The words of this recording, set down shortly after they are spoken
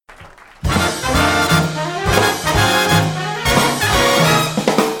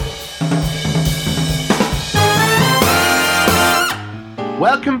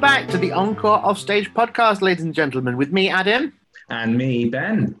Welcome back to the Encore Offstage podcast, ladies and gentlemen, with me, Adam. And me,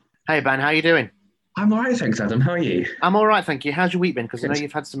 Ben. Hey, Ben, how you doing? I'm all right, thanks, Adam. How are you? I'm all right, thank you. How's your week been? Because I know Good.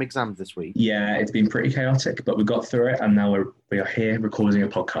 you've had some exams this week. Yeah, it's been pretty chaotic, but we got through it, and now we are here recording a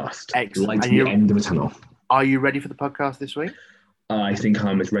podcast. Excellent. Light at And the end of a tunnel. Are you ready for the podcast this week? I think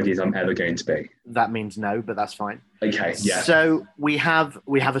I'm as ready as I'm ever going to be. That means no, but that's fine. Okay, yeah. So we have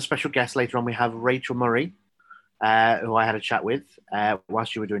a special guest later on. We have Rachel Murray, who I had a chat with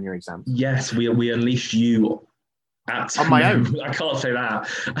whilst you were doing your exams. Yes, we unleashed you on my own. I can't say that.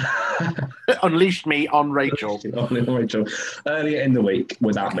 Unleashed me on Rachel. Rachel. Earlier in the week,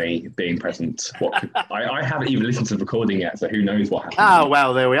 without me being present, I haven't even listened to the recording yet, so who knows what happened. Oh,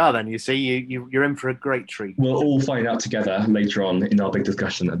 well, there we are then. You see, you're in for a great treat. We'll all find out together later on in our big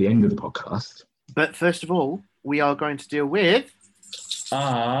discussion at the end of the podcast. But first of all, we are going to deal with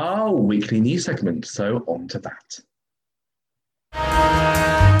our weekly news segment, so on to that.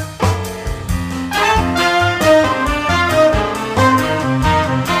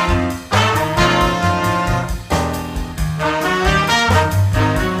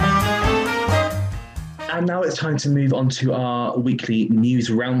 And now it's time to move on to our weekly news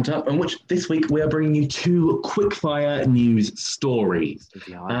roundup, in which this week we are bringing you two quickfire news stories.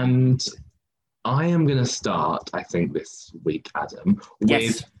 And I am going to start, I think, this week, Adam,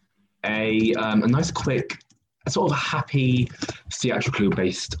 with a nice, quick, sort of happy, theatrically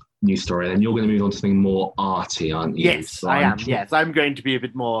based news story. And then you're going to move on to something more arty, aren't you? Yes, so I am. Yes, I'm going to be a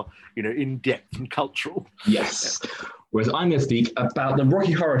bit more, in depth and cultural. Yes. Whereas I'm going to speak about the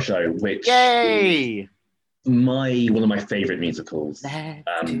Rocky Horror Show, which is one of my favourite musicals.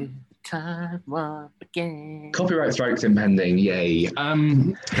 Time up again. Copyright strikes impending, yay.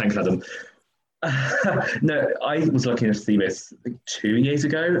 Thanks, Adam. No, I was lucky enough to see this 2 years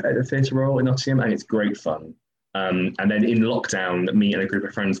ago at the Theatre Royal in Nottingham, and it's great fun. And then in lockdown, me and a group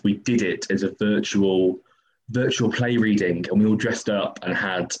of friends, we did it as a virtual play reading, and we all dressed up and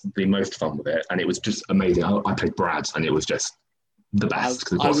had the most fun with it, and it was just amazing. I played Brad, and it was just the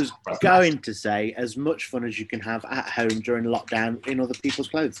best. I was going to say as much fun as you can have at home during lockdown in other people's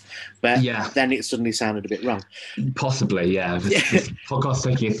clothes, but then it suddenly sounded a bit wrong. Possibly, yeah. This podcast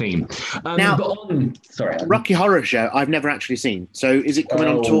taking a theme. Now, Rocky Horror Show, I've never actually seen. So is it coming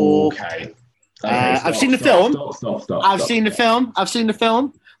on tour? Okay. I've seen the film. I've seen the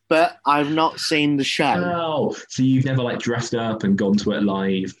film, but I've not seen the show. Oh, so you've never dressed up and gone to it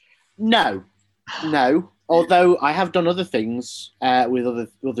live? No. Although I have done other things with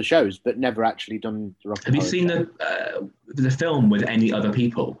other shows, but never actually done the Rocky Horror Show. Have you seen the film with any other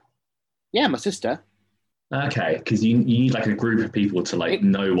people? Yeah, my sister. Okay, because you need a group of people to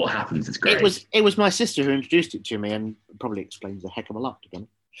know what happens. It's great. It was my sister who introduced it to me, and probably explains a heck of a lot, to be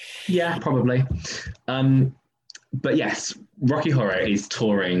honest. Yeah, probably. But yes, Rocky Horror is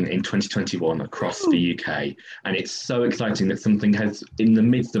touring in 2021 across the UK, and it's so exciting that something has, in the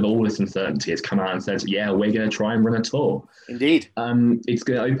midst of all this uncertainty, has come out and said, yeah, we're going to try and run a tour. Indeed. It's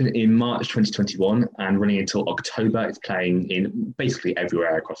going to open in March 2021 and running until October. It's playing in basically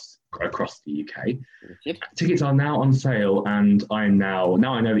everywhere across the UK. Tickets are now on sale, and now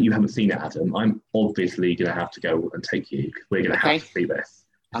I know that you haven't seen it, Adam. I'm obviously going to have to go and take you. We're going to have to see this.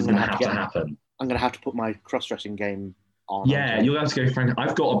 It's going to have to happen. I'm going to have to put my cross-dressing game on. Yeah, you'll have to go, Frank.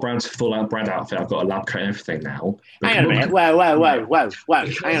 I've got a full-out Brad outfit. I've got a lab coat and everything now. Hang on a minute. Whoa.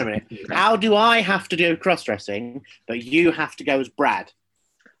 Hang on a minute. How do I have to do cross-dressing, but you have to go as Brad?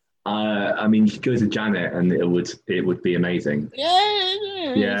 I mean, you could go as a Janet, and it would be amazing.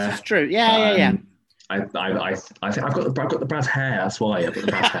 Yeah. It's true. Yeah. I think I've got the Brad's hair. That's why I've got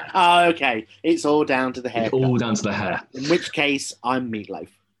the Brad's hair. Oh, okay. It's all down to the hair. It's all down to the hair. In which case, I'm Meatloaf.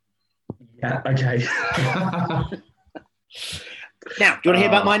 Yeah, okay. Now, do you want to hear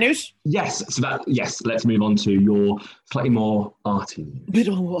about my news? Yes. Let's move on to your slightly more arty news. A bit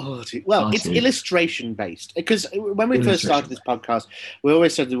more arty. Well, it's illustration based, because when we first started this podcast, we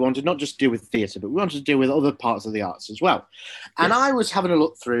always said we wanted not just to deal with theatre, but we wanted to deal with other parts of the arts as well. And I was having a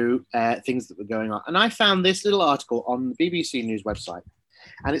look through things that were going on, and I found this little article on the BBC News website,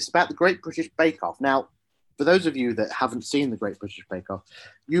 and it's about the Great British Bake Off. Now, for those of you that haven't seen the Great British Bake Off,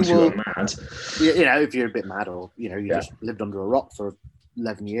 you will, mad. If you're a bit mad, or you just lived under a rock for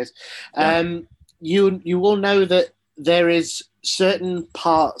 11 years, you will know that there is certain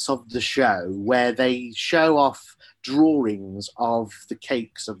parts of the show where they show off drawings of the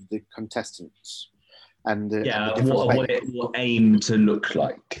cakes of the contestants. And what it will aim to look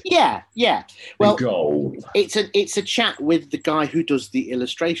like. Yeah. Well, the goal. It's a chat with the guy who does the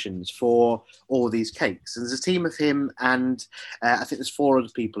illustrations for all these cakes. And there's a team of him, and I think there's 4 other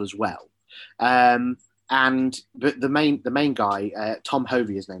people as well. but the main guy, Tom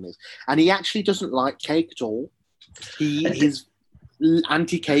Hovey, his name is, and he actually doesn't like cake at all. He is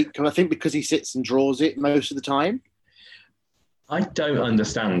anti-cake, I think, because he sits and draws it most of the time. I don't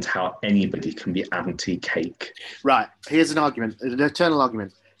understand how anybody can be anti-cake. Right, here's an argument, an eternal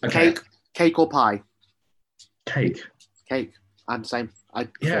argument. Okay. Cake or pie? Cake. I'm the same. I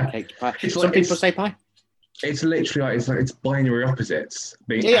prefer cake to pie. Some people say pie. It's literally it's binary opposites.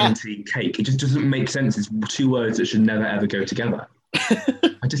 Being anti-cake, it just doesn't make sense. It's two words that should never ever go together.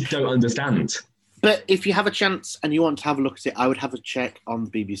 I just don't understand. But if you have a chance and you want to have a look at it, I would have a check on the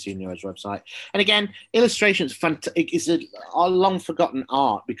BBC News website. And again, illustrations is a long forgotten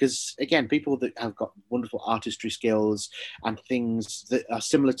art because, again, people that have got wonderful artistry skills and things that are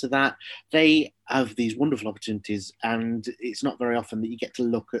similar to that, they have these wonderful opportunities, and it's not very often that you get to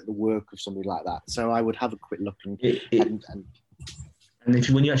look at the work of somebody like that. So I would have a quick look and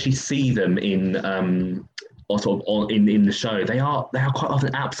when you actually see them in or sort of in the show, they are quite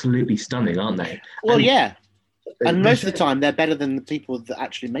often absolutely stunning, aren't they? Well, and most of the time they're better than the people that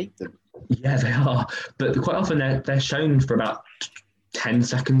actually make them. Yeah, they are. But quite often they're shown for about 10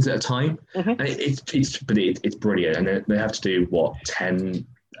 seconds at a time, and it's brilliant. And they have to do 10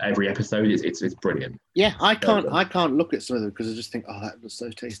 every episode. It's brilliant. Yeah, I can't look at some of them because I just think, that looks so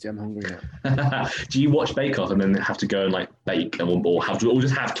tasty. I'm hungry now. Do you watch Bake Off and then have to go and bake or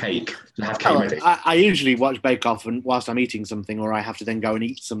just have cake? Ready? I usually watch Bake Off and whilst I'm eating something, or I have to then go and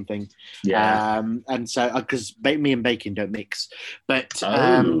eat something. Yeah. And so because me and baking don't mix, but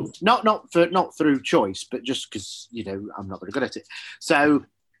not through choice, but just because I'm not very good at it. So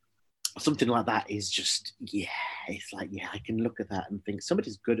something like that is just it's like I can look at that and think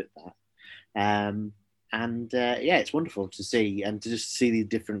somebody's good at that. It's wonderful to see and to just see the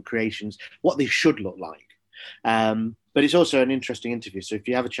different creations, what they should look like. But it's also an interesting interview. So if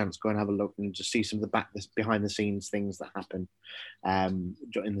you have a chance, go and have a look and just see some of the behind the scenes things that happen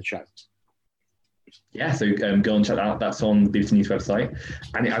in the show. Yeah, so go and check that out. That's on the BBC News website.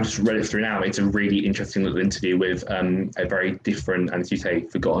 And I've just read it through now. It's a really interesting little interview with a very different, and as you say,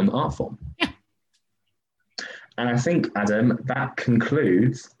 forgotten art form. Yeah. And I think, Adam, that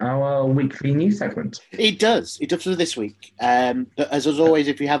concludes our weekly news segment. It does. It does for this week. But as always,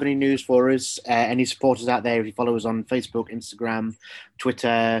 if you have any news for us, any supporters out there, if you follow us on Facebook, Instagram,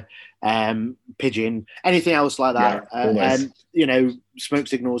 Twitter, Pigeon, anything else like that, smoke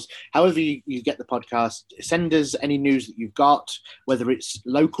signals, however you get the podcast, send us any news that you've got, whether it's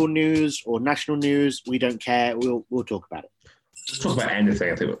local news or national news. We don't care. We'll talk about it. Just talk about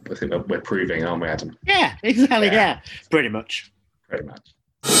anything. I think we're proving, aren't we, Adam? Yeah, exactly. Yeah, pretty much.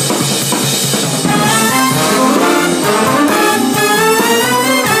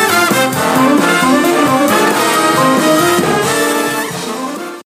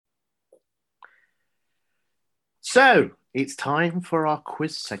 So it's time for our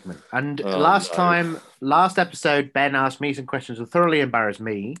quiz segment. And last episode, Ben asked me some questions that thoroughly embarrassed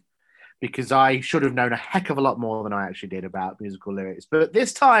me, because I should have known a heck of a lot more than I actually did about musical lyrics. But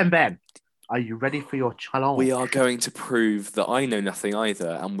this time, Ben, are you ready for your challenge? We are going to prove that I know nothing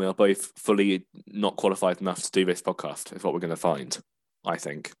either, and we are both fully not qualified enough to do this podcast, is what we're going to find, I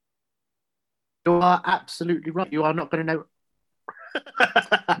think. You are absolutely right. You are not going to know.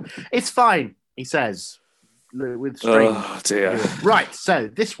 It's fine, he says, with strange. Oh, dear. Right, so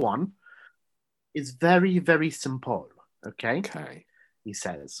this one is very, very simple, okay? He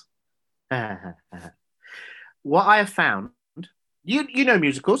says... What I have found, you know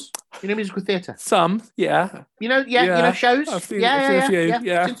musicals, musical theatre. Some, yeah. You know shows. I've seen a few.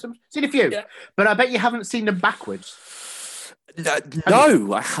 Yeah. Seen a few. Yeah. But I bet you haven't seen them backwards.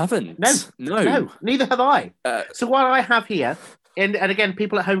 No, I haven't. No, neither have I. So what I have here, and again,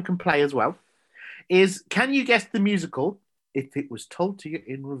 people at home can play as well, is can you guess the musical if it was told to you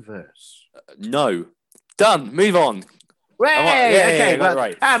in reverse? No. Done. Move on. Okay,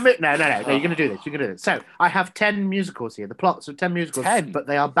 right. No, you're going to do this. You're going to do this. So I have 10 musicals here. The plots of 10 musicals. 10? But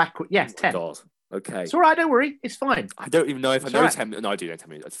they are backward. Yes, 10. God. Okay. It's all right, don't worry. It's fine. I don't even know if I know 10. No, I do know 10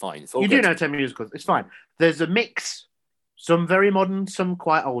 musicals. It's fine. It's all you good. do know 10 musicals. It's fine. There's a mix. Some very modern, some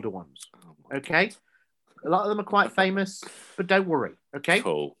quite older ones. Okay? A lot of them are quite famous, but don't worry. Okay?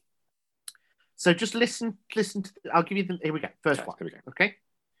 Cool. So just listen to... I'll give you them. Here we go. First one. Here we go. Okay?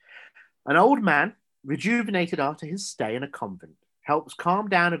 An old man, rejuvenated after his stay in a convent, helps calm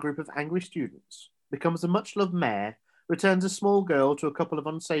down a group of angry students, becomes a much-loved mayor, returns a small girl to a couple of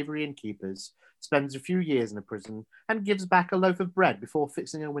unsavoury innkeepers, spends a few years in a prison, and gives back a loaf of bread before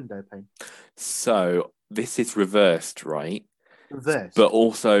fixing a window pane. So this is reversed, right? Reversed. But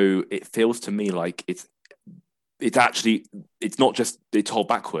also, it feels to me like it's not just it's told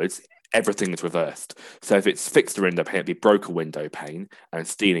backwards. everything is reversed. So if it's fixed a window pane, it'd be broke a window pane and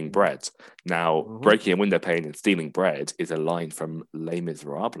stealing bread. Now, breaking a window pane and stealing bread is a line from Les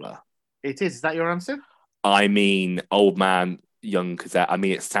Miserables. It is. Is that your answer? I mean, old man, young Cosette. I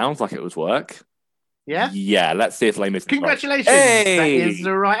mean, it sounds like it would work. Yeah? Yeah, let's see if Les Mis. Congratulations. Hey! That is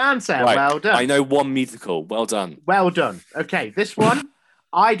the right answer. Right. Well done. I know one musical. Well done. Well done. Okay, this one,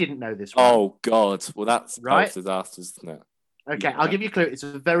 I didn't know this one. Oh, God. Well, that's right. Disasters, isn't it? Okay, yeah. I'll give you a clue. It's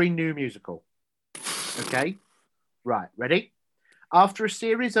a very new musical. Okay? Right, ready? After a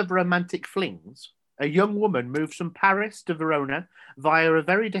series of romantic flings, a young woman moves from Paris to Verona via a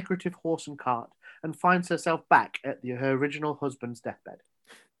very decorative horse and cart and finds herself back at her original husband's deathbed.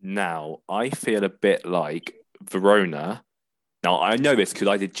 Now, I feel a bit like Verona. Now, I know this because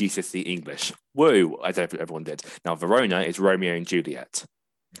I did GCSE English. Woo! I don't know if everyone did. Now, Verona is Romeo and Juliet.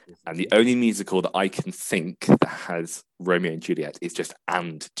 And the only musical that I can think that has Romeo and Juliet is just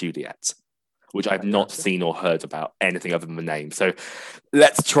And Juliet, which I've not seen or heard about anything other than the name. So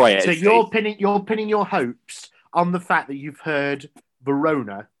let's try it. So you're pinning your hopes on the fact that you've heard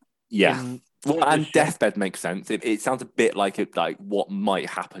Verona. Yeah. Well, and Deathbed makes sense. It sounds a bit like what might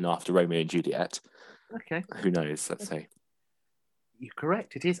happen after Romeo and Juliet. Okay. Who knows? Let's see. You're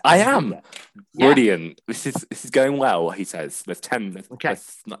correct. It is. I am. Yeah. Brilliant. This is going well, he says. There's 10.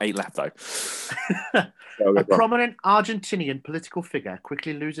 There's not 8 left, though. A prominent Argentinian political figure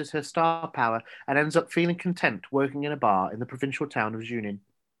quickly loses her star power and ends up feeling content working in a bar in the provincial town of Junín.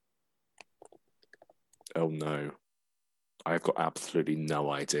 Oh, no. I've got absolutely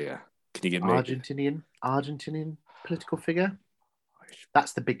no idea. Can you give me Argentinian political figure?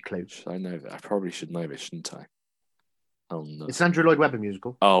 That's the big clue. Should I know that? I probably should know this, shouldn't I? Oh, no. It's an Andrew Lloyd Webber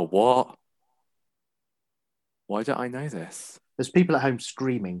musical. Oh, what? Why don't I know this? There's people at home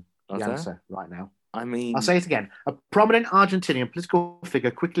screaming the answer right now. I mean... I'll say it again. A prominent Argentinian political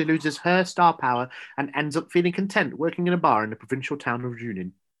figure quickly loses her star power and ends up feeling content working in a bar in the provincial town of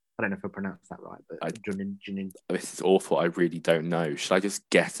Junín. I don't know if I pronounced that right, but Junín. This is awful. I really don't know. Should I just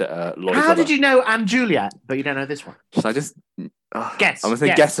guess at Lloyd How Webber? did you know And Juliet, but you don't know this one? Should I just... guess. I'm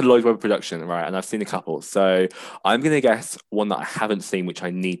going to guess a Lloyd Webber production, right? And I've seen a couple. So I'm going to guess one that I haven't seen, which I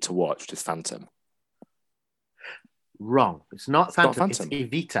need to watch, which is Phantom. Wrong. It's not Phantom. It's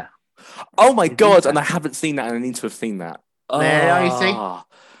Evita. Oh my God. And I haven't seen that and I need to have seen that. There you see.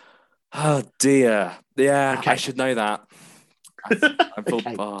 Oh dear. Yeah, okay. I should know that. I thought,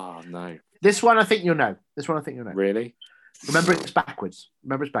 okay. Oh no. This one I think you'll know. Really? Remember it's backwards.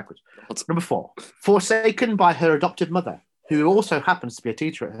 God. Number 4. Forsaken by her adoptive mother, who also happens to be a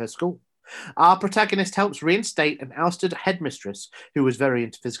teacher at her school. Our protagonist helps reinstate an ousted headmistress who was very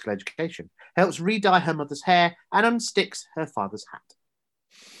into physical education, helps re-dye her mother's hair, and unsticks her father's hat.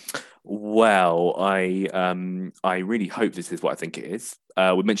 Well, I really hope this is what I think it is.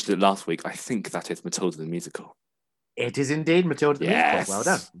 We mentioned it last week. I think that is Matilda the musical. It is indeed Matilda the musical. Well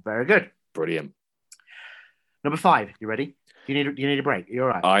done. Very good. Brilliant. Number 5. You ready? You need a break.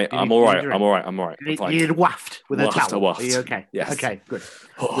 You're all right. I'm all right. I'm all right. You need a waft with a towel. Are you okay? Yes. Okay, good.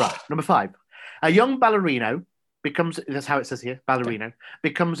 Right. Number 5. A young ballerino becomes, that's how it says here, ballerino,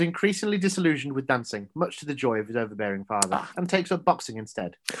 becomes increasingly disillusioned with dancing, much to the joy of his overbearing father, and takes up boxing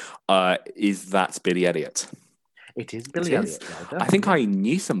instead. Is that Billy Elliot? It is Billy Elliot. I think I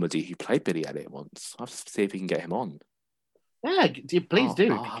knew somebody who played Billy Elliot once. I'll have to see if we can get him on. Yeah, please do. If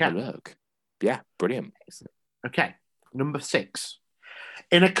you can. Have a look. Yeah, brilliant. Okay, number 6.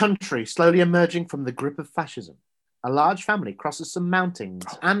 In a country slowly emerging from the grip of fascism, a large family crosses some mountains,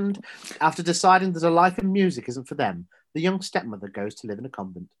 and after deciding that a life in music isn't for them, the young stepmother goes to live in a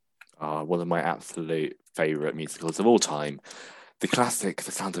convent. One of my absolute favourite musicals of all time. The classic,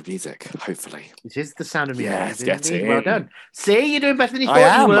 The Sound of Music, hopefully. It is The Sound of Music. Yes, get in. Well done. See, you're doing better than you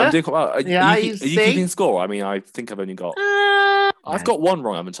thought you were. I'm doing quite well. Are you keeping score? I mean, I think I've only got... I've got one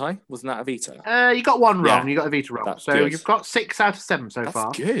wrong, haven't I? Wasn't that Evita? You got one wrong. You got Evita wrong. That's so good. You've got 6 out of 7 so far.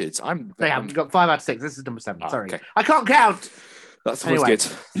 That's good. You've got 5 out of 6. This is number 7. Sorry. Okay. I can't count. That's always good.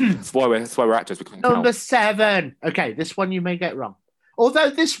 That's why we're actors. We can't Number count. 7. Okay, this one you may get wrong. Although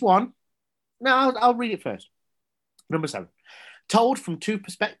this one... No, I'll read it first. Number 7. Told from 2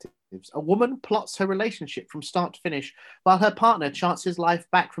 perspectives, a woman plots her relationship from start to finish while her partner charts his life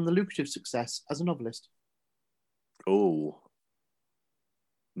back from the lucrative success as a novelist. Oh.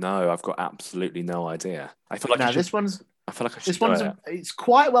 No, I've got absolutely no idea. I feel like I feel like I should know it. It's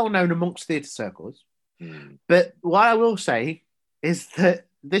quite well known amongst theatre circles. But what I will say is that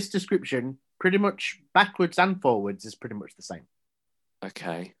this description, pretty much backwards and forwards, is pretty much the same.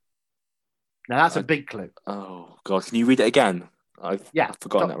 Okay. Now that's a big clue. Oh God! Can you read it again? I've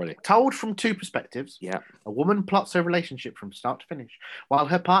forgotten that already. Told from two perspectives. Yeah. A woman plots her relationship from start to finish, while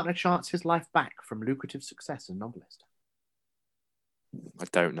her partner charts his life back from lucrative success as a novelist. I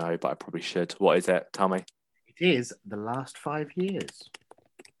don't know, but I probably should. What is it? Tell me. It is The Last 5 Years.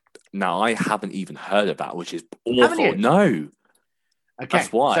 Now, I haven't even heard of that, which is awful. Haven't you? No. Okay.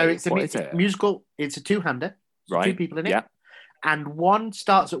 That's why. So it's What is it? musical. It's a two-hander. Right. Two people in it. Yeah. And one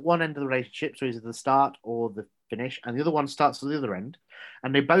starts at one end of the relationship, so either the start or the finish, and the other one starts at the other end.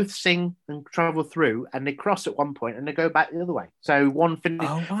 And they both sing and travel through, and they cross at one point, and they go back the other way. So when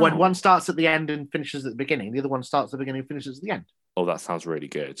one starts at the end and finishes at the beginning, the other one starts at the beginning and finishes at the end. Oh, that sounds really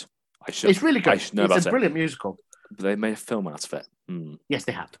good. It's really good. It's a brilliant musical. But they made a film out of it. Yes,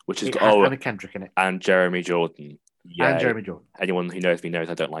 they have. Which is Anna Kendrick in it. And Jeremy Jordan. Yeah. And Jeremy Jordan. Anyone who knows me knows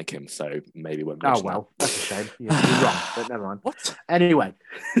I don't like him, so maybe won't. Oh well, that's a shame. You're wrong, but never mind. What? Anyway.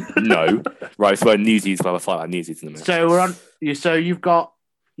 No. Right, so Newsies, we'll have a fight like Newsies in a minute. So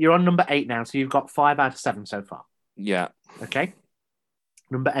you're on number 8 now, so you've got 5 out of 7 so far. Yeah. Okay.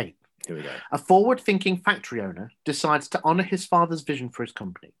 Number 8. Here we go. A forward-thinking factory owner decides to honour his father's vision for his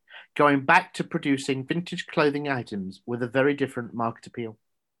company, going back to producing vintage clothing items with a very different market appeal.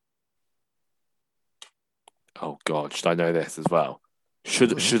 Oh God, should I know this as well?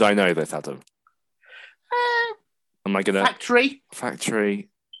 Should I know this, Adam? Am I gonna factory?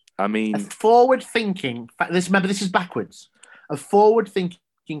 I mean, a forward-thinking. Remember, this is backwards. A forward-thinking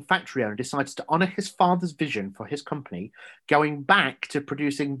factory owner decides to honour his father's vision for his company, going back to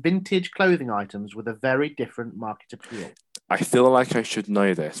producing vintage clothing items with a very different market appeal. I feel like I should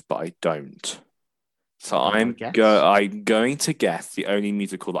know this, but I don't. So I'm going to guess the only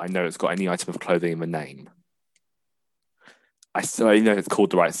musical that I know that's got any item of clothing in the name. I still only know it's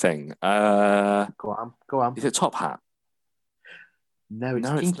called The Right Thing. Go on. Is it Top Hat? No, it's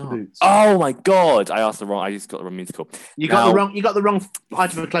Kinky Boots. Oh my God! I just got the wrong musical. You got the wrong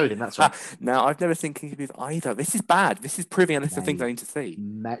item of clothing. That's right. Now I've never seen Kinky Boots either. This is bad. This is proving a list of things I need to see.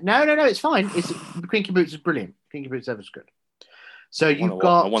 No. It's fine. Kinky Boots is brilliant. Kinky Boots is good. So I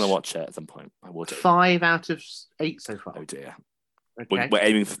want to watch it at some point. I will do. 5 out of 8 so far. Oh dear. Okay. We're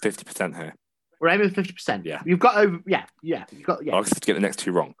aiming for 50% here. We're aiming for 50%. Yeah. You've got over. Yeah. You've got. Yeah. I'll have to get the next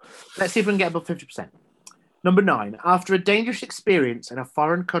 2 wrong. Let's see if we can get above 50%. Number 9. After a dangerous experience in a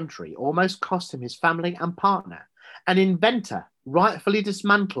foreign country almost cost him his family and partner, an inventor rightfully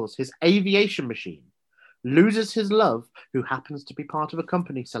dismantles his aviation machine, loses his love, who happens to be part of a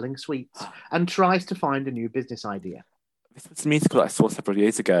company selling sweets, and tries to find a new business idea. This was a musical that I saw several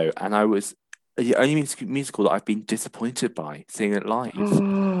years ago, and I was the only musical that I've been disappointed by seeing it live.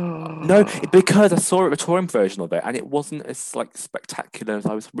 No, because I saw a touring version of it, and it wasn't as spectacular as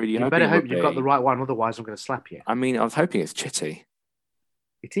I was really hoping. You better hope you've got the right one, otherwise I'm going to slap you. I mean, I was hoping it's Chitty.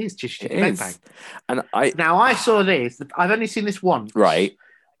 It is Chitty Bang Bang. And I saw this. I've only seen this once. Right.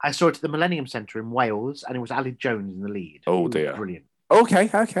 I saw it at the Millennium Centre in Wales, and it was Ali Jones in the lead. Oh dear, brilliant. Okay.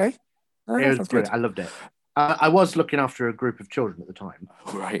 Oh, it was brilliant. I loved it. I was looking after a group of children at the time.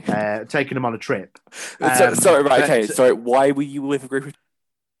 Right. Taking them on a trip. Sorry, why were you with a group of...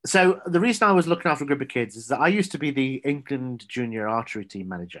 So the reason I was looking after a group of kids is that I used to be the England junior archery team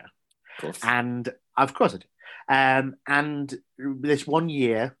manager. Of course. And of course I did. And this one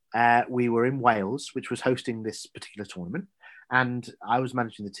year, we were in Wales, which was hosting this particular tournament. And I was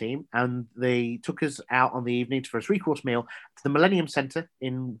managing the team, and they took us out on the evening for a 3-course meal to the Millennium Centre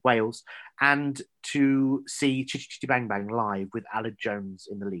in Wales, and to see Chitty Chitty Bang Bang live with Aled Jones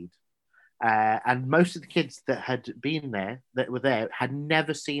in the lead. And most of the kids that had been there, that were there, had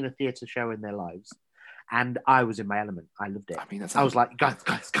never seen a theatre show in their lives. And I was in my element. I loved it. I mean, I was like, guys,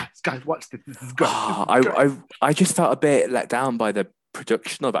 watch this. This is good. I just felt a bit let down by the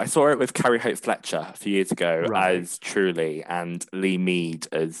production of it. I saw it with Carrie Hope Fletcher a few years ago as Truly, and Lee Mead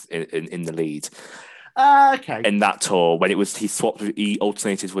as in the lead. Okay. In that tour, when he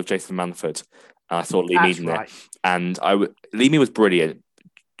alternated with Jason Manford. And I saw Lee Mead in it. And Lee Mead was brilliant.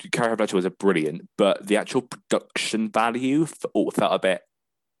 Carrie Hope Fletcher was brilliant, but the actual production value felt a bit...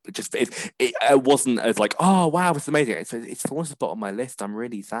 It wasn't as oh wow, it's amazing. It's fallen to the bottom of my list. I'm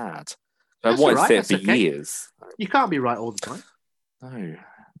really sad. I wanted to see it for years. You can't be right all the time. No,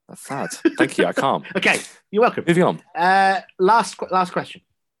 that's sad. Thank you. I can't. Okay, you're welcome. Moving on. Last question.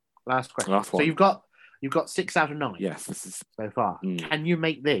 Last one. So you've got 6 out of 9. Yes, this is so far. Can you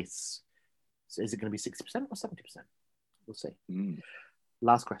make this? So is it going to be 60% or 70%? We'll see.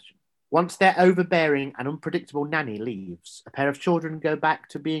 Last question. Once their overbearing and unpredictable nanny leaves, a pair of children go back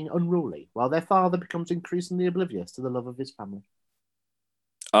to being unruly, while their father becomes increasingly oblivious to the love of his family.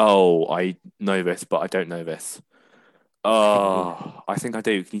 Oh, I know this, but I don't know this. Oh, I think I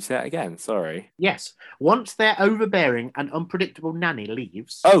do. Can you say it again? Sorry. Yes. Once their overbearing and unpredictable nanny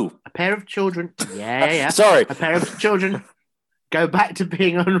leaves, Oh, a pair of children, yeah, sorry. a pair of children go back to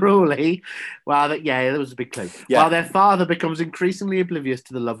being unruly. That was a big clue. Yeah. While their father becomes increasingly oblivious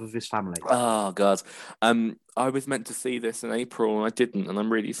to the love of his family. Oh God. I was meant to see this in April and I didn't, and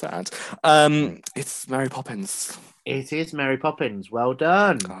I'm really sad. It's Mary Poppins. It is Mary Poppins. Well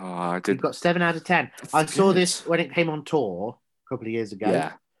done. Oh, I did. You've got 7 out of 10. I saw this when it came on tour a couple of years ago.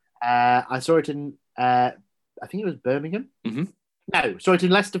 Yeah. I saw it in, I think it was Birmingham. Mm-hmm. No, saw it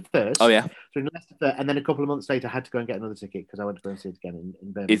in Leicester first. Oh, yeah. So in Leicester first, and then a couple of months later, I had to go and get another ticket because I went to go and see it again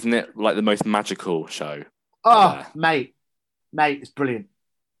in Birmingham. Isn't it like the most magical show? Oh, mate, it's brilliant.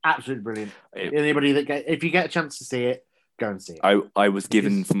 Absolutely brilliant. If you get a chance to see it, go and see it. I was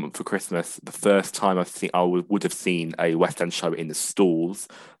given for Christmas the first time I would have seen a West End show in the stalls.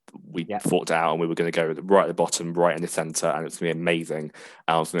 We thought it out and we were going to go right at the bottom, right in the centre, and it's going to be amazing.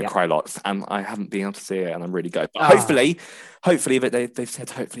 I was going to cry lots, and I haven't been able to see it, and I'm really good. But hopefully, they've said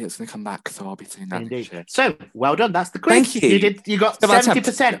hopefully it's going to come back, so I'll be seeing that. Indeed. So well done. That's the quiz. Thank you. You got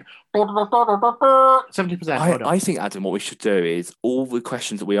 70%. 70%. I think, Adam, what we should do is all the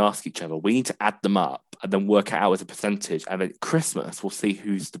questions that we ask each other, we need to add them up and then work it out as a percentage, and then Christmas we'll see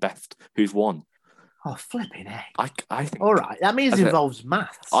who's the best, who's won. Oh, flipping heck. I think. All right. That means it involves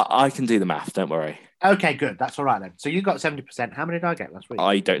maths. I can do the math, don't worry. Okay, good. That's all right then. So you got 70%. How many did I get last week?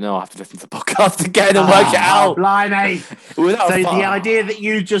 I don't know. I have to listen to the podcast again and work it out. Blimey. So the idea that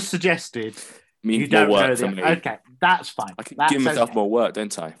you just suggested means more work for me. Okay, that's fine. I can give myself more work,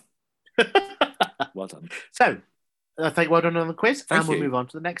 don't I? Well done. So, I think well done on the quiz, Thank and we'll you. move on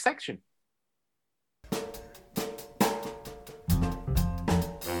to the next section.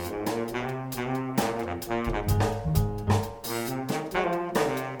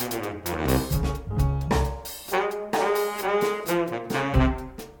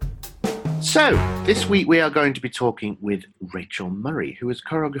 So, this week we are going to be talking with Rachel Murray, who is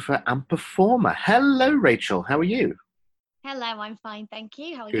choreographer and performer. Hello, Rachel. How are you? Hello, I'm fine, thank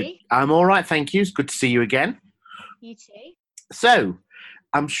you. How are Good. you? I'm all right, thank you. It's good to see you again. You too. So,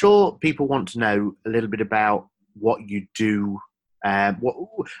 I'm sure people want to know a little bit about what you do. What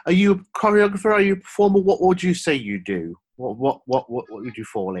are you a choreographer? Are you a performer? What would you say you do? What would you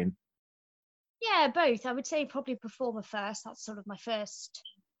fall in? Yeah, both. I would say probably performer first. That's sort of my first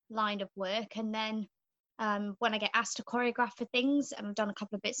line of work, and then when I get asked to choreograph for things, and I've done a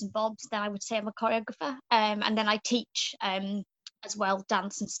couple of bits and bobs, then I would say I'm a choreographer. And then I teach as well,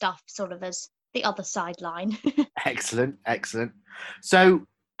 dance and stuff, sort of as the other sideline. Excellent. So,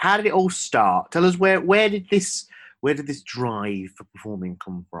 how did it all start? Tell us where did this drive for performing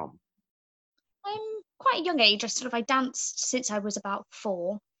come from? Quite a young age. I danced since I was about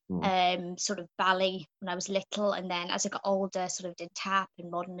 4. Sort of ballet when I was little, and then as I got older, sort of did tap and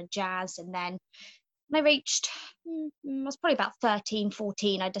modern and jazz. And then when I reached, I was probably about 13,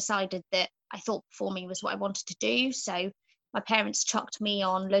 14, I decided that I thought performing was what I wanted to do. So my parents chucked me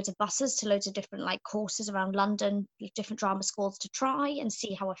on loads of buses to loads of different courses around London, different drama schools to try and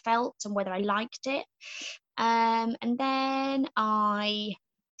see how I felt and whether I liked it. And then I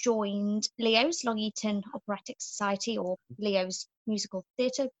joined Leo's, Long Eaton Operatic Society, or Leo's Musical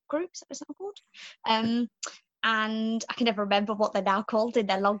Theatre Group, is that what it's called? And I can never remember what they're now called in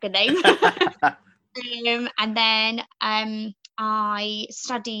their longer name. And then I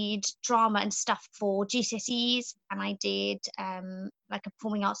studied drama and stuff for GCSEs, and I did a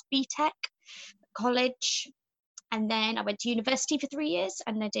performing arts BTEC at college, and then I went to university for 3 years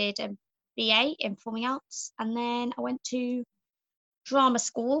and I did a BA in performing arts, and then I went to drama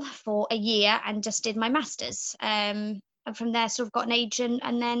school for a year and just did my masters, and from there sort of got an agent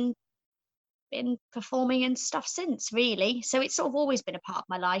and then been performing and stuff since, really. So it's sort of always been a part of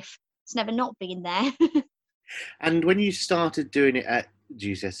my life. It's never not been there. And when you started doing it at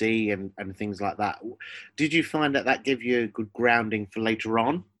GCSE and things like that, did you find that gave you a good grounding for later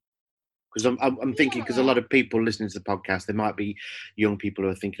on? Because I'm thinking, because a lot of people listening to the podcast, there might be young people who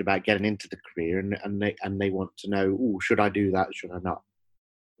are thinking about getting into the career, and they want to know, should I do that? Should I not?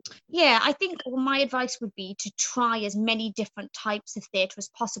 Yeah, I think my advice would be to try as many different types of theatre as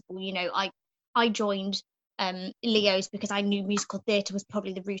possible. I joined Leo's because I knew musical theatre was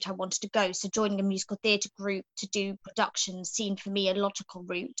probably the route I wanted to go. So joining a musical theatre group to do productions seemed for me a logical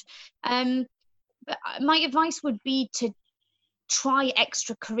route. But my advice would be to try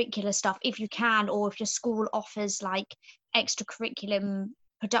extracurricular stuff if you can, or if your school offers extracurriculum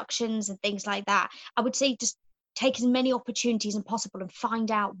productions and things like that. I would say just take as many opportunities as possible and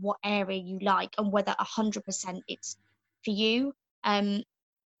find out what area you like and whether 100% it's for you.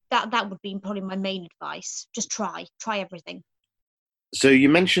 that would be probably my main advice. Just try everything. So you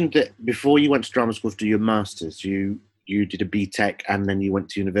mentioned that before you went to drama school to do your masters, you did a BTEC and then you went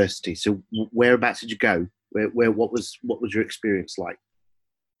to university. So whereabouts did you go? What was your experience like?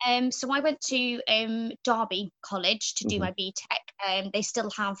 So I went to Derby College to do my BTEC. They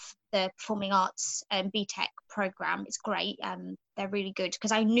still have the Performing Arts BTEC program. It's great. They're really good,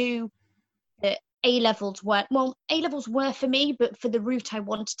 because I knew that A-levels were for me, but for the route I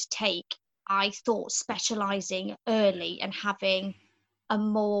wanted to take, I thought specialising early and having a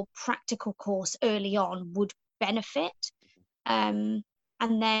more practical course early on would benefit. And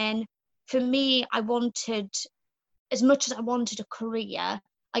then for me, I wanted, as much as I wanted a career,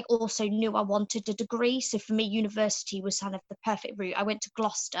 I also knew I wanted a degree. So for me, university was kind of the perfect route. I went to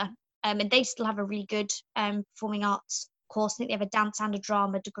Gloucester, and they still have a really good performing arts course. I think they have a dance and a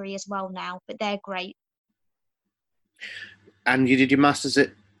drama degree as well now, but they're great. And you did your masters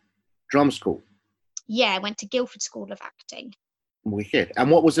at drama school? Yeah, I went to Guildford School of Acting. Wicked. And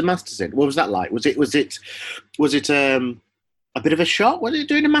what was the masters in? What was that like? Was it a bit of a shock? Was it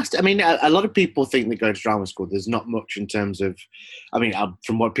doing a master? I mean, a lot of people think that going to drama school, there's not much in terms of, I mean,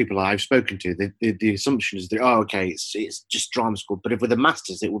 from what people I've spoken to, the assumption is that, okay, it's just drama school. But if with a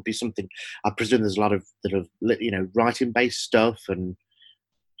masters, it would be something, I presume there's a lot of writing based stuff and.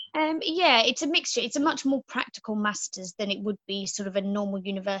 Yeah, it's a mixture. It's a much more practical masters than it would be sort of a normal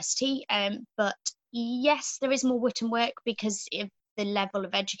university. But yes, there is more written work because of the level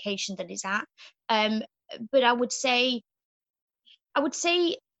of education that it's at. But I would say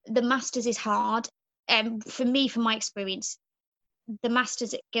the masters is hard. For me, from my experience, the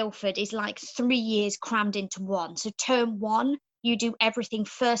masters at Guildford is like 3 years crammed into one. So term 1, you do everything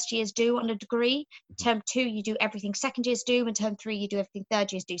first years do on a degree. Term 2, you do everything second years do, and term 3, you do everything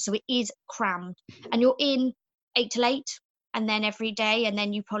third years do. So it is crammed, and you're in 8 till 8, and then every day, and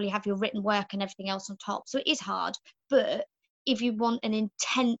then you probably have your written work and everything else on top. So it is hard, but if you want an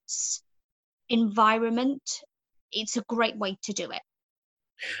intense environment, it's a great way to do it.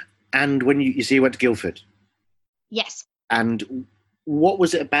 And when you went to Guildford? Yes. And what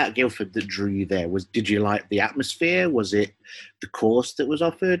was it about Guildford that drew you there? Did you like the atmosphere? Was it the course that was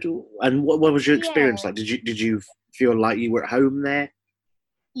offered? And what was your experience like? Did you feel like you were at home there?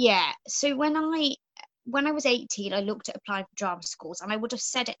 Yeah. So when I was 18, I looked at applying for drama schools, and I would have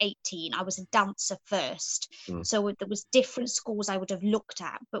said at 18 I was a dancer first. So there was different schools I would have looked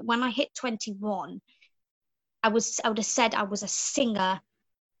at. But when I hit 21, I would have said I was a singer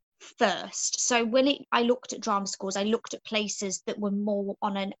first. So when I looked at drama schools, I looked at places that were more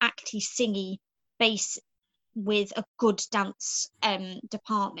on an acty singy base with a good dance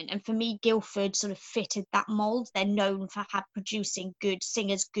department. And for me, Guildford sort of fitted that mold. They're known for producing good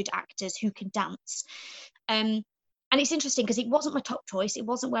singers, good actors who can dance. And it's interesting because it wasn't my top choice. It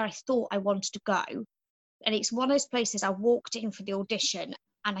wasn't where I thought I wanted to go. And it's one of those places I walked in for the audition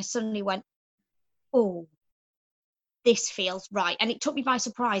and I suddenly went, oh, this feels right. And it took me by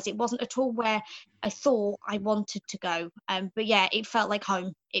surprise. It wasn't at all where I thought I wanted to go. But yeah, it felt like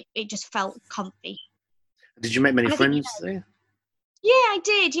home. It just felt comfy. Did you make many friends there? Yeah, I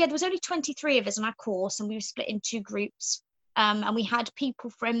did. Yeah, there was only 23 of us on our course, and we were split in 2 groups. And we had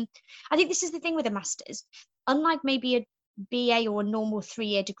people from, I think this is the thing with a master's, unlike maybe a BA or a normal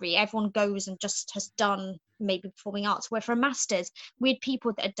 3-year degree, everyone goes and just has done maybe performing arts, where for a master's, we had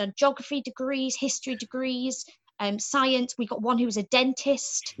people that had done geography degrees, history degrees, science. We got one who was a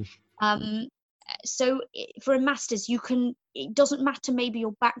dentist. So for a master's, it doesn't matter maybe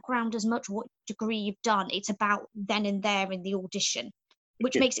your background as much, what degree you've done. It's about then and there in the audition,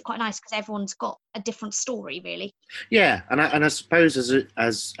 which makes it quite nice because everyone's got a different story, really. Yeah, and I suppose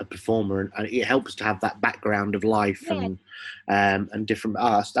as a performer, and it helps to have that background of life and different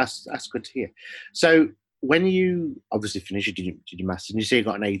arts. That's good to hear. So when you obviously finished, you did your masters, and you say you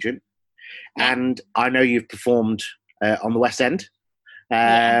got an agent, and I know you've performed on the West End.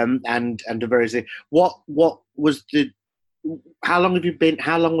 And the various things. What was how long have you been?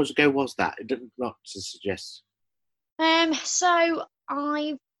 How long ago was that? Not to suggest. So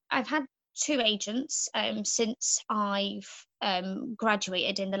I've had 2 agents since I've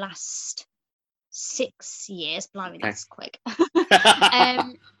graduated in the last 6 years. Blimey, that's quick.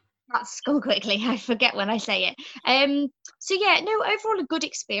 That's gone quickly. I forget when I say it. So yeah, no, overall a good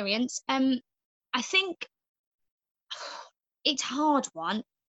experience. I think it's a hard one.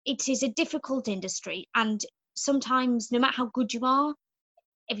 It is a difficult industry, and sometimes no matter how good you are,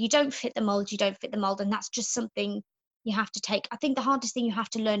 if you don't fit the mold, you don't fit the mold, and that's just something you have to take. I think the hardest thing you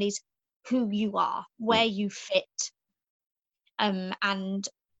have to learn is who you are, where you fit, and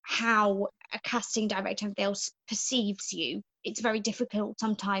how a casting director and everything else perceives you. it's very difficult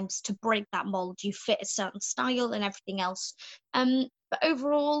sometimes to break that mold. You fit a certain style and everything else. But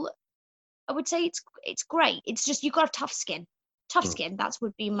overall, I would say it's great. It's just you've got a tough skin. Tough skin. That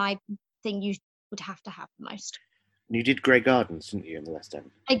would be my thing. You would have to have the most. You did Grey Gardens, didn't you, in the West End?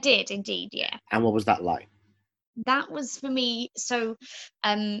 I did indeed, yeah. And what was that like? That was for me. So,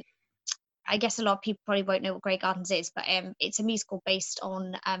 I guess a lot of people probably won't know what Grey Gardens is, but it's a musical based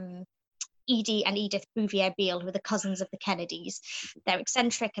on Edie and Edith Bouvier Beale, who are the cousins of the Kennedys. They're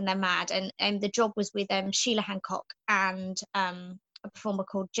eccentric and they're mad, and the job was with Sheila Hancock and a performer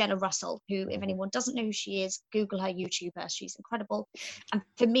called Jenna Russell, who, if anyone doesn't know who she is, Google her, YouTube her. She's incredible. And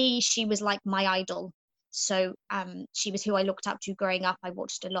for me, she was like my idol. So she was who I looked up to growing up. I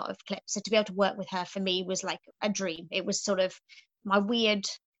watched a lot of clips. So to be able to work with her for me was like a dream. It was sort of my weird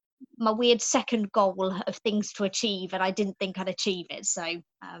second goal of things to achieve, and I didn't think I'd achieve it. So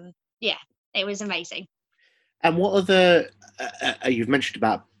yeah, it was amazing. And what other you've mentioned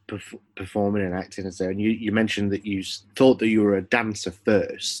about performing and acting and so, and you mentioned that you thought that you were a dancer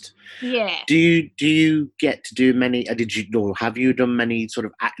first. Yeah. Do you get to do many? Have you done many sort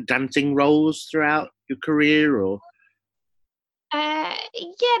of dancing roles throughout your career, or? Yeah,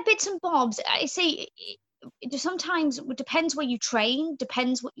 bits and bobs. I see. Sometimes it depends where you train,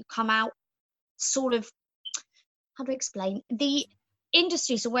 depends what you come out. Sort of, how do I explain the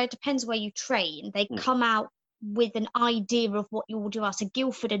industry? So where it depends where you train, they come out with an idea of what you will do. So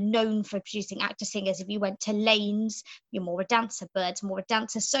Guildford are known for producing actor singers. If you went to Lanes, you're more a dancer. Birds, more a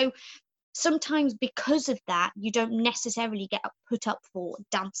dancer. So sometimes because of that, you don't necessarily get put up for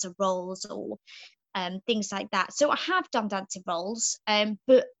dancer roles or things like that. So I have done dancing roles,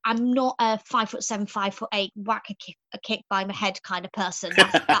 but I'm not a 5'7", 5'8", whack a kick by my head kind of person.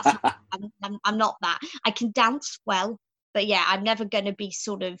 That's not, I'm not that. I can dance well, but yeah, I'm never going to be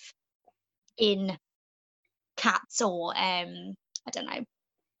sort of in Cats or I don't know,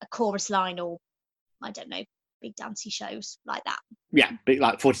 a chorus line, or I don't know, big dancey shows like that. Yeah, big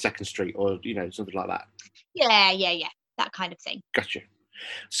like 42nd Street or something like that. Yeah, that kind of thing. Gotcha.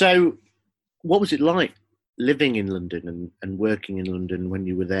 So, what was it like living in London and working in London when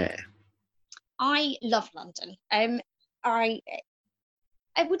you were there? I love London. I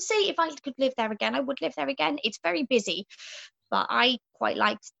would say if I could live there again, I would live there again. It's very busy, but I quite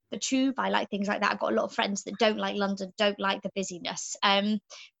like the Tube. I like things like that. I've got a lot of friends that don't like London, don't like the busyness. I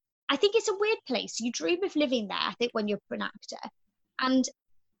think it's a weird place. You dream of living there, I think, when you're an actor. And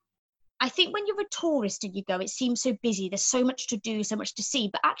I think when you're a tourist and you go, it seems so busy. There's so much to do, so much to see.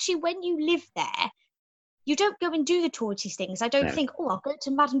 But actually, when you live there, you don't go and do the touristy things. I don't think, I'll go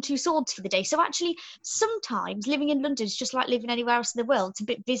to Madame Tussauds for the day. So actually, sometimes living in London is just like living anywhere else in the world. It's a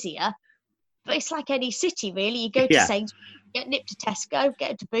bit busier. But it's like any city, really. You go to Sainsbury's, get nipped to Tesco,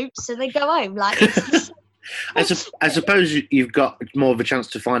 get into Boots, and then go home. Like, it's I suppose you've got more of a chance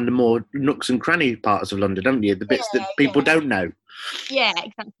to find the more nooks and cranny parts of London, haven't you? The bits that people don't know. Yeah,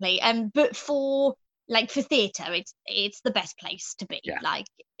 exactly. But for theatre, it's the best place to be. Yeah. Like,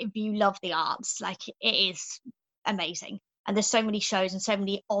 if you love the arts, like, it is amazing. And there's so many shows and so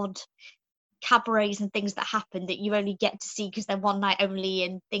many odd cabarets and things that happen that you only get to see because they're one night only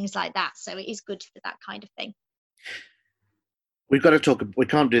and things like that. So it is good for that kind of thing. We've got to talk. We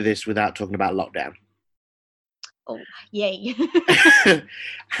can't do this without talking about lockdown. Oh, yay.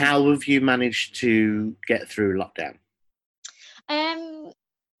 How have you managed to get through lockdown?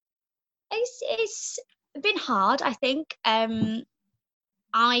 It's been hard, I think.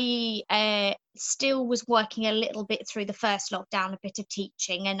 I still was working a little bit through the first lockdown, a bit of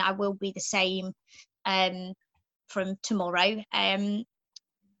teaching, and I will be the same from tomorrow. And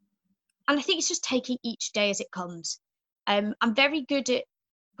I think it's just taking each day as it comes. I'm very good at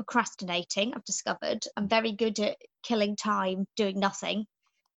procrastinating, I've discovered. I'm very good at killing time, doing nothing.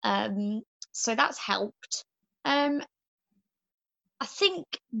 So that's helped. I think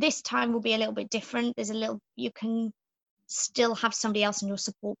this time will be a little bit different. You can still have somebody else in your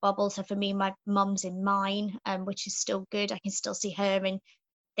support bubble. So for me, my mum's in mine, which is still good. I can still see her in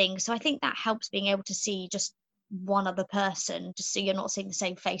things. So I think that helps, being able to see just one other person, just so you're not seeing the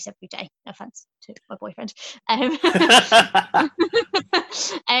same face every day. No offense to my boyfriend.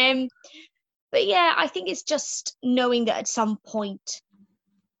 But yeah, I think it's just knowing that at some point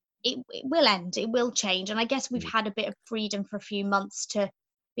it will end, it will change. And I guess we've had a bit of freedom for a few months to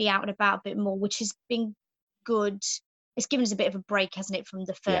be out and about a bit more, which has been good. It's given us a bit of a break, hasn't it, from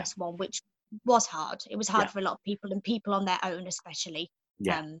the first one, which was hard. It was hard for a lot of people, and people on their own especially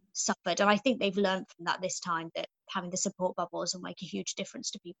suffered. And I think they've learned from that this time, that having the support bubbles will make a huge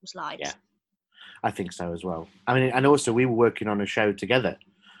difference to people's lives. Yeah, I think so as well. I mean, and also we were working on a show together.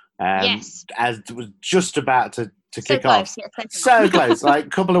 Yes. As it was just about to to kick off. Yeah, so close, like a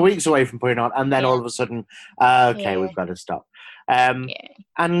couple of weeks away from putting on, and then all of a sudden, okay, we've got to stop. And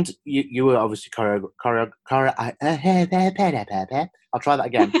you were obviously I'll try that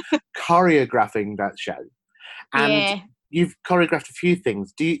again. Choreographing that show, and you've choreographed a few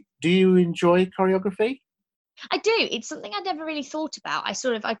things. Do you enjoy choreography? I do. It's something I never really thought about. I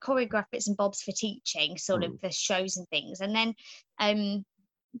choreograph bits and bobs for teaching, sort of for shows and things. And then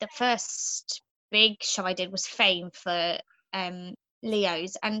the first big show I did was Fame for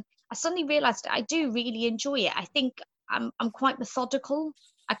Leo's, and I suddenly realised I do really enjoy it. I think I'm quite methodical.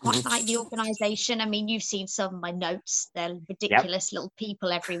 I quite like the organisation. I mean, you've seen some of my notes. They're ridiculous little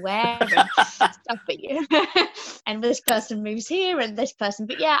people everywhere and stuff. And this person moves here and this person.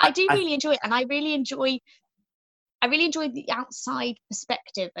 But yeah, I do really enjoy it, and I really enjoy the outside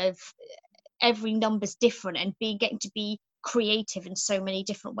perspective of every number's different and getting to be creative in so many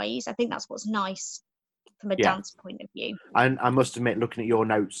different ways. I think that's what's nice from a dance point of view. I must admit, looking at your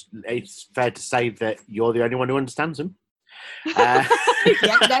notes, it's fair to say that you're the only one who understands them. No one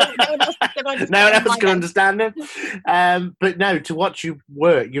else can understand them. But no, to watch you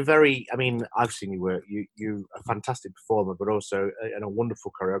work, you're very, I mean, I've seen you work. You're a fantastic performer, but also a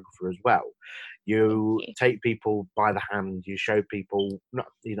wonderful choreographer as well. You take people by the hand. You show people, not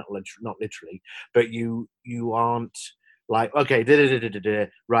literally, but you aren't like, okay,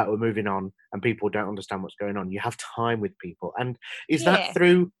 right, we're moving on, and people don't understand what's going on. You have time with people, and is that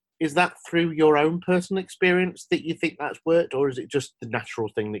through your own personal experience that you think that's worked, or is it just the natural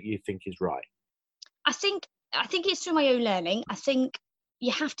thing that you think is right? I think it's through my own learning. I think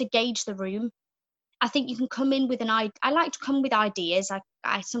you have to gauge the room. I think you can come in with I like to come with ideas.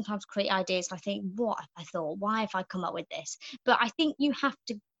 I sometimes create ideas. I think, what have I thought? Why have I come up with this? But I think you have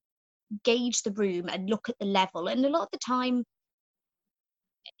to gauge the room and look at the level. And a lot of the time,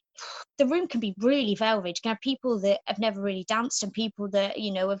 the room can be really varied. You can have people that have never really danced and people that,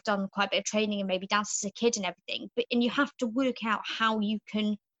 have done quite a bit of training and maybe danced as a kid and everything. And you have to work out how you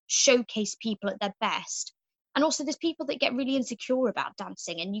can showcase people at their best. And also there's people that get really insecure about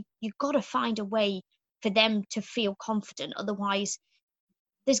dancing, and you've got to find a way for them to feel confident. Otherwise,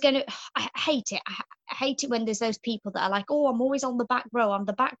 I hate it. I hate it when there's those people that are like, oh, I'm always on the back row. I'm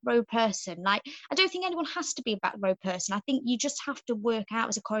the back row person. Like, I don't think anyone has to be a back row person. I think you just have to work out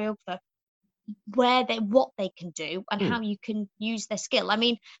as a choreographer what they can do and how you can use their skill. I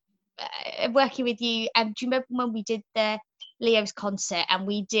mean, working with you, do you remember when we did the Leo's concert and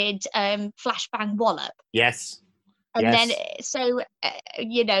we did Flashbang Wallop? Yes. And then, so,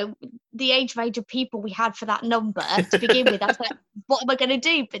 the age of people we had for that number to begin with, I was like, what am I going to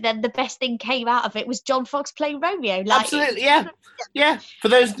do? But then the best thing came out of it was John Fox playing Romeo. Absolutely, yeah. For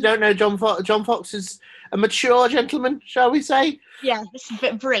those who don't know, John Fox is a mature gentleman, shall we say? Yeah, this is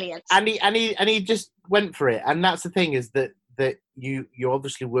brilliant. And he just went for it. And that's the thing, is that you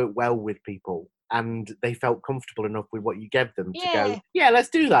obviously work well with people, and they felt comfortable enough with what you gave them to go, yeah, let's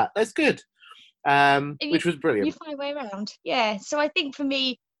do that. That's good. Which was brilliant. You find a way around. Yeah. So I think for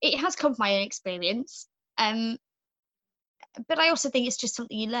me, it has come from my own experience. But I also think it's just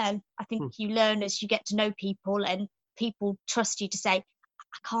something you learn. I think you learn as you get to know people, and people trust you to say,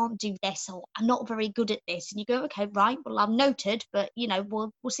 I can't do this, or I'm not very good at this. And you go, okay, right, well, I'm noted, but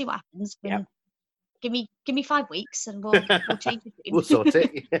we'll see what happens. Yeah. Give me 5 weeks and we'll change it. We'll sort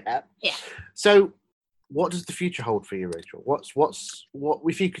it. Yeah. Yeah. So what does the future hold for you, Rachel? What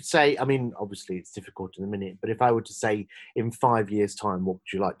if you could say, I mean, obviously it's difficult in a minute, but if I were to say in 5 years' time, what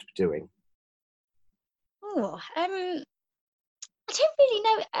would you like to be doing? Oh, I don't really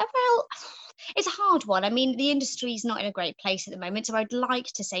know. Well, it's a hard one. I mean, the industry is not in a great place at the moment, so I'd like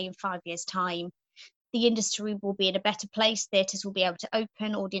to say in 5 years' time, the industry will be in a better place. Theatres will be able to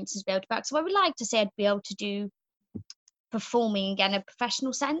open, audiences will be able to back. So I would like to say I'd be able to do performing again in a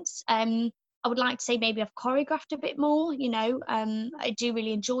professional sense. I would like to say maybe I've choreographed a bit more, I do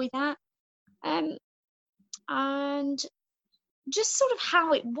really enjoy that. And just sort of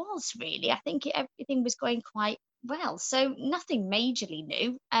how it was, really. I think everything was going quite well. So nothing majorly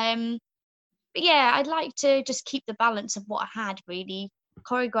new. But yeah, I'd like to just keep the balance of what I had, really,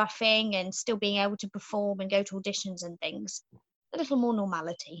 choreographing and still being able to perform and go to auditions and things. A little more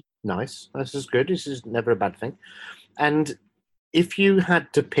normality. Nice. This is good. This is never a bad thing. And if you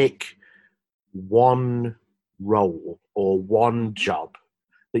had to pick one role or one job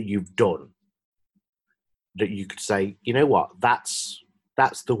that you've done that you could say, you know what, that's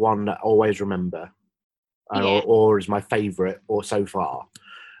the one that I always remember, or is my favourite or so far,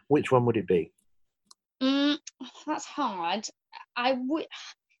 which one would it be? That's hard. I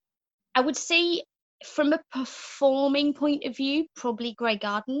would say from a performing point of view, probably Grey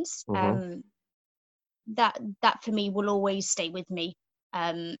Gardens. that for me will always stay with me.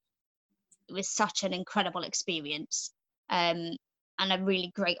 It was such an incredible experience, and a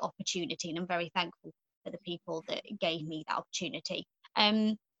really great opportunity, and I'm very thankful for the people that gave me that opportunity.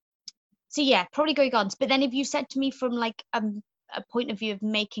 So yeah, probably Grey Gardens. But then if you said to me from like a point of view of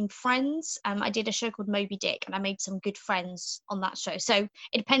making friends, I did a show called Moby Dick, and I made some good friends on that show. So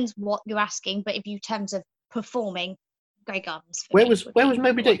it depends what you're asking, but if you terms of performing, Grey Gardens. Where was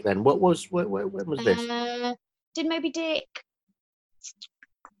Moby Dick then? When was this? Did Moby Dick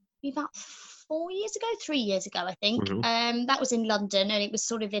about 3 years ago, I think. Mm-hmm. That was in London, and it was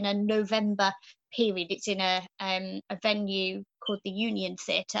sort of in a November period. It's in a venue called the Union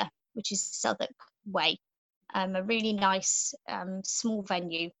Theatre, which is Southwark Way. A really nice small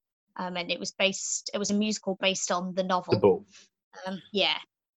venue, and it was a musical based on the novel. The book. Yeah.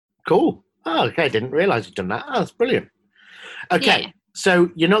 Cool. Oh, okay. I didn't realise you'd done that. Oh, that's brilliant. Okay, yeah.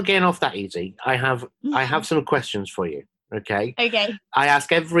 So you're not getting off that easy. I have some questions for you. Okay. Okay. I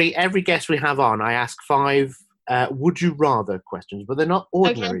ask every guest we have on. I ask 5 would you rather questions, but they're not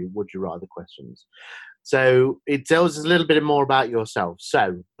ordinary would you rather questions. So it tells us a little bit more about yourself.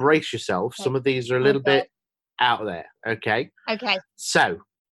 So brace yourself. Some of these are a little bit out there. Okay. Okay. So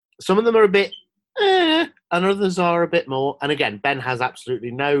some of them are a bit and others are a bit more. And again, Ben has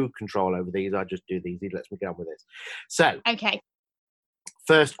absolutely no control over these. I just do these. He lets me get on with this. So okay.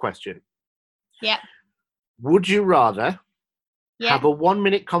 First question. Yeah. Would you rather have a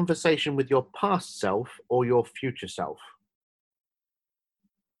 1-minute conversation with your past self or your future self?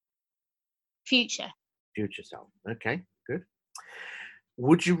 Future self. Okay, good.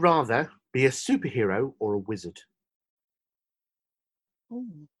 Would you rather be a superhero or a wizard?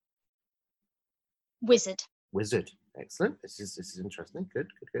 Ooh. Wizard. Excellent. This is interesting. Good.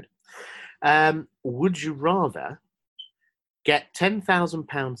 Would you rather get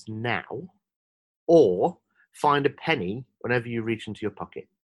 £10,000 now or find a penny whenever you reach into your pocket?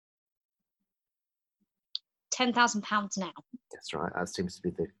 £10,000 now. That's right. That seems to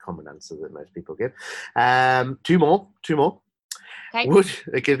be the common answer that most people give. Two more.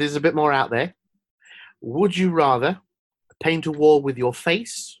 Okay. This is a bit more out there. Would you rather paint a wall with your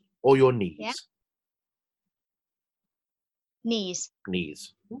face or your knees? Yeah. Knees.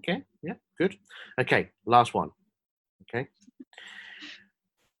 Okay. Yeah. Good. Okay. Last one. Okay.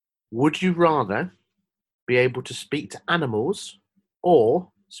 Would you rather be able to speak to animals or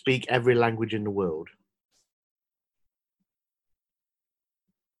speak every language in the world?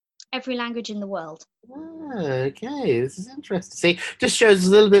 Every language in the world. Okay, this is interesting. See, just shows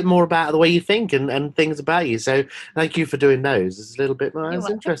a little bit more about the way you think and things about you. So thank you for doing those. It's a little bit more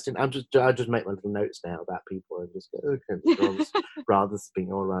interesting. I just make my little notes now about people and just go, okay, rather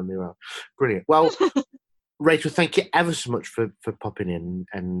speaking all around me. Brilliant. Well, Rachel, thank you ever so much for popping in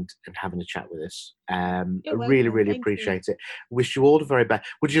and having a chat with us. I really appreciate it. Wish you all the very best.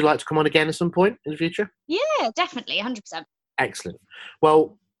 Would you like to come on again at some point in the future? Yeah, definitely, 100%. Excellent.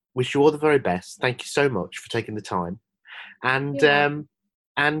 Well, wish you all the very best. Thank you so much for taking the time. And thank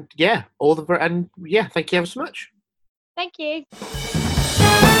you ever so much. Thank you.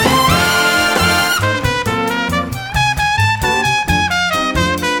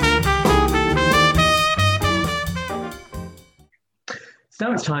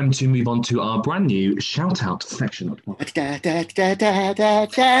 Now it's time to move on to our brand new shout-out section.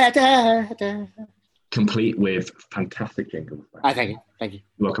 Complete with fantastic jingles. Thank you. You're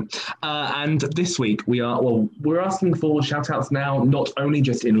welcome. And this week we're asking for shout-outs now, not only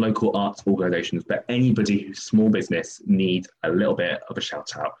just in local arts organisations, but anybody whose small business needs a little bit of a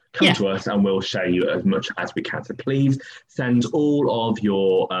shout-out. Come to us and we'll share you as much as we can. So please send all of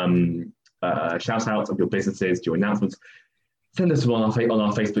your shout-outs of your businesses, your announcements. Send us on our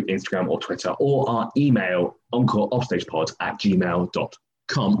Facebook, Instagram or Twitter, or our email,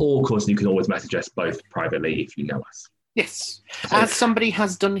 encoreoffstagepod@gmail.com. Or, of course, you can always message us both privately if you know us. Yes, as somebody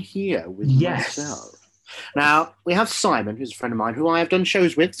has done here with myself. Now, we have Simon, who's a friend of mine, who I have done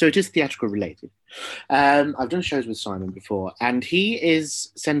shows with, so it is theatrical related. I've done shows with Simon before, and he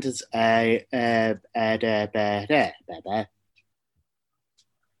is sent us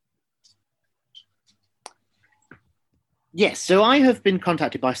Yes, so I have been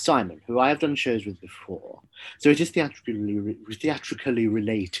contacted by Simon, who I have done shows with before. So it is theatrically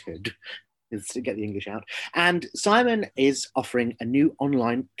related, to get the English out. And Simon is offering a new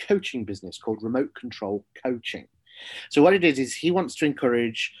online coaching business called Remote Control Coaching. So what it is he wants to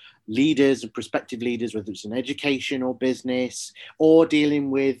encourage leaders and prospective leaders, whether it's in education or business or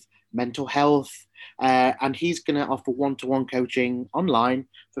dealing with mental health. And he's going to offer one-to-one coaching online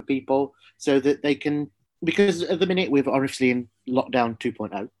for people so that they can... Because at the minute, we're obviously in lockdown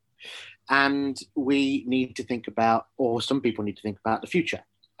 2.0. And we need to think about, or some people need to think about, the future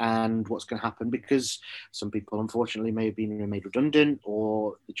and what's going to happen, because some people, unfortunately, may have been made redundant,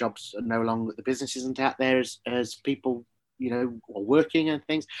 or the jobs are no longer, the business isn't out there as people, are working and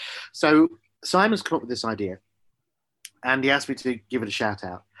things. So Simon's come up with this idea, and he asked me to give it a shout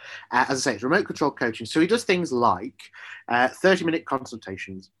out. As I say, it's remote control coaching. So he does things like 30-minute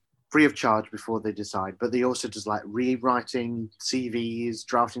consultations, free of charge before they decide, but he also does like rewriting CVs,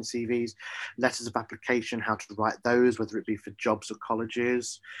 drafting CVs, letters of application, how to write those, whether it be for jobs or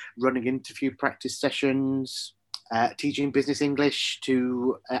colleges, running interview practice sessions, teaching business English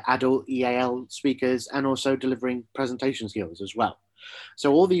to adult EAL speakers, and also delivering presentation skills as well.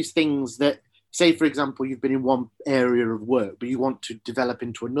 So all these things that, say, for example, you've been in one area of work, but you want to develop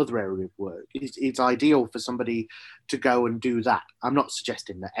into another area of work. It's ideal for somebody to go and do that. I'm not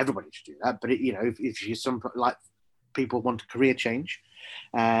suggesting that everybody should do that, but if you like people want a career change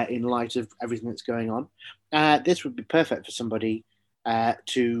in light of everything that's going on, this would be perfect for somebody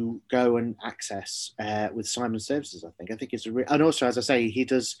to go and access with Simon's services. I think it's and also, as I say, he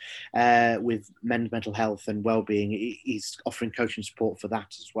does with men's mental health and well-being. He's offering coaching support for that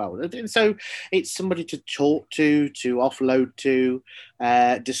as well. And so it's somebody to talk to offload to,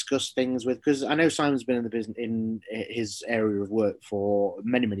 discuss things with, because I know Simon's been in the business, in his area of work, for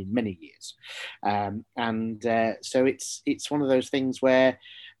many years, so it's one of those things where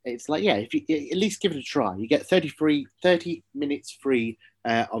it's like, yeah, if you at least give it a try, you get 30 minutes free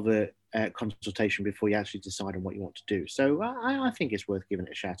of a consultation before you actually decide on what you want to do. So I think it's worth giving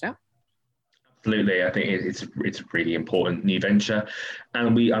it a shout out. Absolutely, I think it's a really important new venture,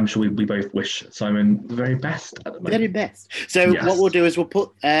 and I'm sure we both wish Simon the very best at the moment. Very best. So yes. What we'll do is we'll put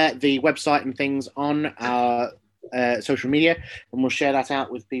the website and things on our social media, and we'll share that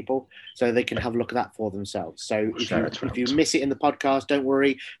out with people so they can have a look at that for themselves. So if you miss it in the podcast, don't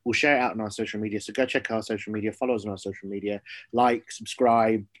worry, we'll share it out on our social media. So go check our social media, follow us on our social media, like,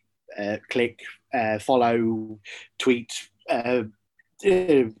 subscribe, click, follow, tweet,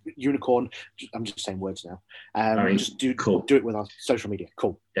 unicorn. I'm just saying words now. Just do it with our social media.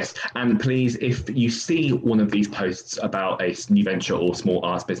 Cool. Yes, and please, if you see one of these posts about a new venture or small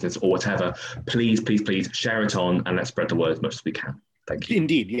arts business or whatever, please share it on, and let's spread the word as much as we can. Thank you.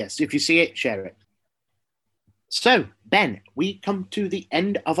 Indeed, yes. If you see it, share it. So, Ben, we come to the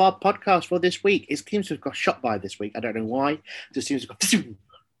end of our podcast for this week. It seems to have got shot by this week. I don't know why. It just seems to have gone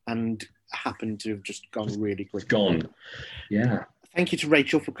and happened to have just gone really quick. Gone. Yeah. Thank you to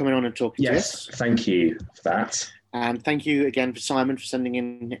Rachel for coming on and talking to us. Yes, thank you for that. And thank you again for Simon for sending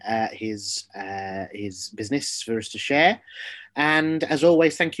in his business for us to share. And as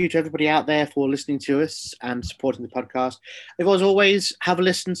always, thank you to everybody out there for listening to us and supporting the podcast. As always, have a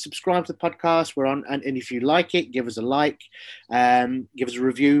listen, subscribe to the podcast. We're on, and if you like it, give us a like, give us a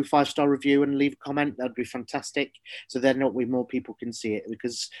review, 5-star review, and leave a comment. That'd be fantastic. So then more people can see it,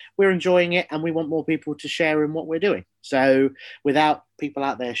 because we're enjoying it and we want more people to share in what we're doing. So without people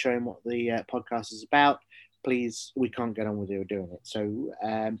out there showing what the podcast is about, please, we can't get on with doing it. So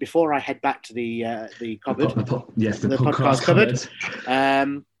before I head back to the cupboard, the podcast cupboard.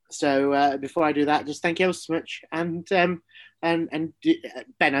 So before I do that, just thank you so much. And Ben, I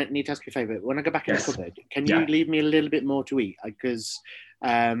need to ask you a favour. When I go back in the cupboard, can you leave me a little bit more to eat? Because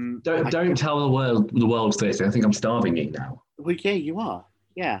don't tell the world this. I think I'm starving you now. Well, yeah, you are.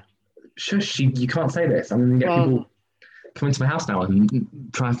 Yeah. Shush! You can't say this. I'm going to get people come into my house now and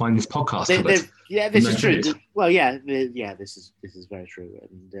try and find this podcast. This is true. Well, this is very true.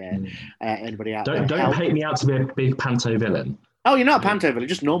 And anybody out there, don't paint me out to be a big panto villain. Oh, you're not a panto villain,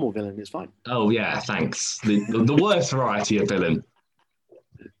 just normal villain. It's fine. Oh yeah, thanks. The worst variety of villain.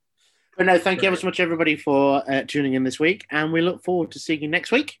 But no, thank you ever so much, everybody, for tuning in this week, and we look forward to seeing you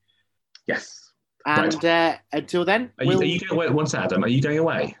next week. Yes. And until then, are you going away? One second, Adam. Are you going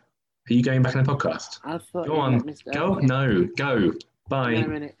away? Are you going back in the podcast? I thought. Go on. Go. Okay. No. Go. Bye. Wait a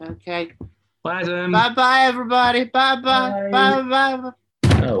minute. Okay. Bye, Adam. Bye, everybody. Bye.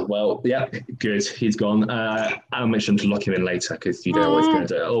 Oh, well, yeah, good. He's gone. I'll make sure to lock him in later, because you know what he's going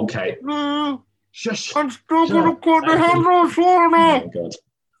to do. Okay. Shush. I'm still going to put the handles for me. Oh, my God.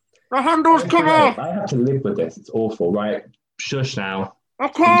 The handles come off. I have to live with this. It's awful, right? Shush now. I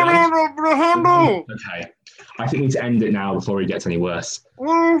can't handle the handle. Okay. I think we need to end it now before it gets any worse.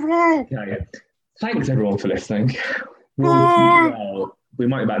 Okay. Thanks, everyone, for listening. We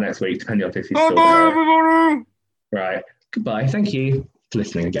might be back next week, depending on if he's still there. Everybody. Right. Goodbye. Thank you for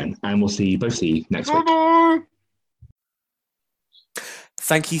listening again, and we'll see you next week.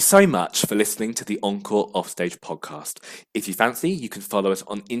 Thank you so much for listening to the Encore Offstage podcast. If you fancy, you can follow us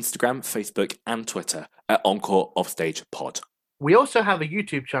on Instagram, Facebook, and Twitter at Encore Offstage Pod. We also have a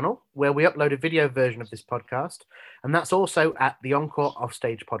YouTube channel where we upload a video version of this podcast, and that's also at the Encore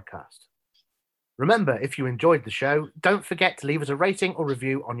Offstage Podcast. Remember, if you enjoyed the show, don't forget to leave us a rating or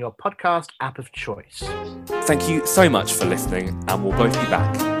review on your podcast app of choice. Thank you so much for listening, and we'll both be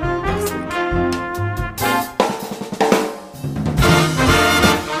back next week.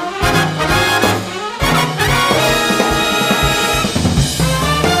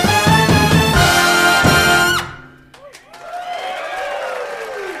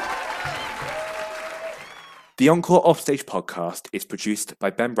 The Encore Offstage Podcast is produced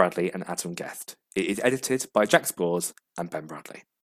by Ben Bradley and Adam Guest. It is edited by Jack Spores and Ben Bradley.